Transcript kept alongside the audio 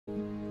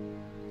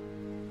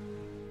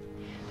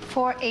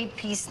4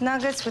 8-piece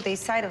nuggets with a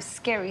side of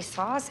scary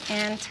sauce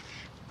and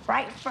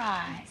fried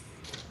fries.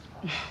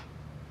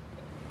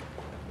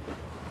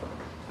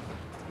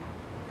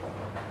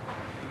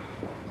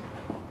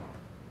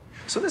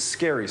 So this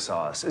scary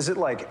sauce, is it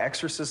like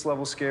Exorcist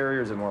level scary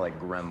or is it more like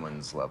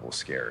Gremlins level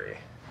scary?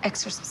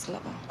 Exorcist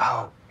level.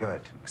 Oh,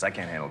 good, because I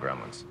can't handle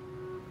Gremlins.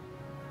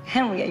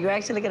 Henry, are you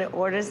actually gonna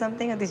order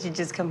something, or did you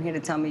just come here to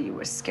tell me you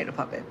were scared of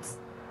puppets?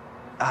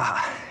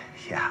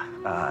 Yeah.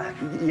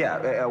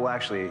 Well,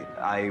 actually,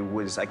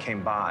 I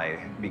came by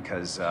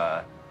because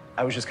I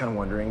was just kind of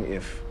wondering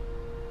if,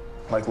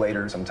 like,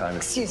 later sometime.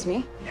 Excuse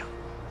me? Yeah.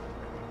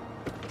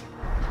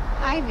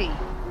 Ivy,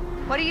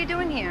 what are you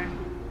doing here?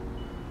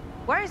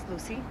 Where is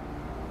Lucie?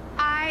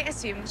 I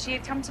assumed she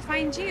had come to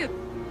find you.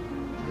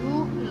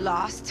 You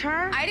lost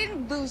her? I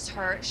didn't lose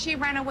her. She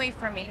ran away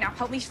from me. Now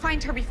help me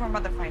find her before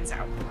Mother finds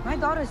out. My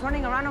daughter's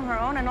running around on her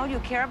own, and all you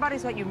care about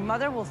is what your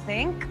mother will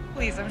think?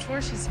 Please, I'm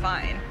sure she's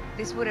fine.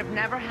 This would have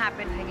never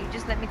happened had you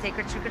just let me take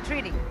her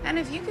trick-or-treating. And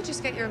if you could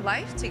just get your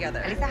life together.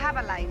 At least I have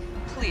a life.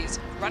 Please,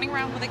 running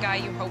around with a guy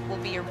you hope will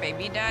be your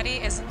baby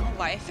daddy isn't a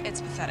life,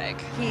 it's pathetic.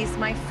 He's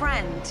my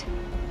friend.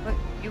 But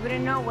you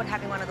wouldn't know what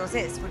having one of those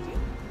is, would you?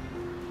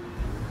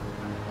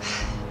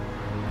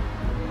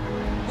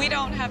 We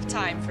don't have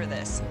time for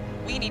this.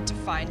 We need to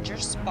find your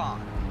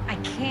spawn. I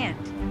can't.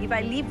 If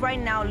I leave right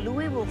now,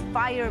 Louis will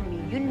fire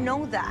me. You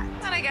know that.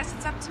 Then I guess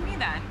it's up to me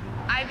then.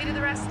 Ivy to the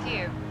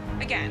rescue.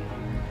 Again.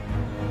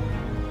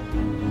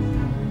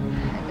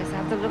 I guess I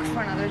have to look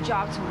for another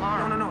job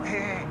tomorrow. No.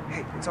 Hey,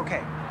 it's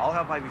okay. I'll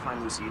help Ivy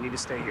find Lucie. You need to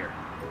stay here.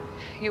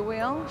 You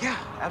will? Yeah,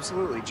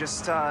 absolutely.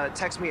 Just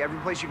text me every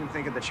place you can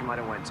think of that she might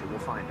have went to. We'll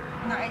find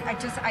her. No,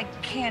 I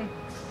can't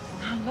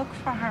look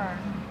for her.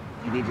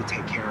 You need to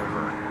take care of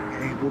her,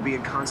 okay? We'll be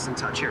in constant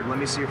touch. Here, let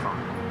me see your phone.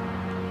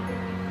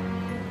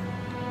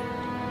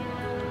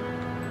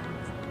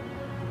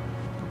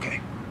 Okay.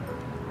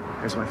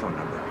 Here's my phone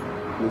number.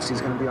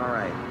 Lucie's gonna be all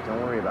right.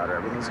 Don't worry about her.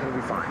 Everything's gonna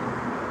be fine.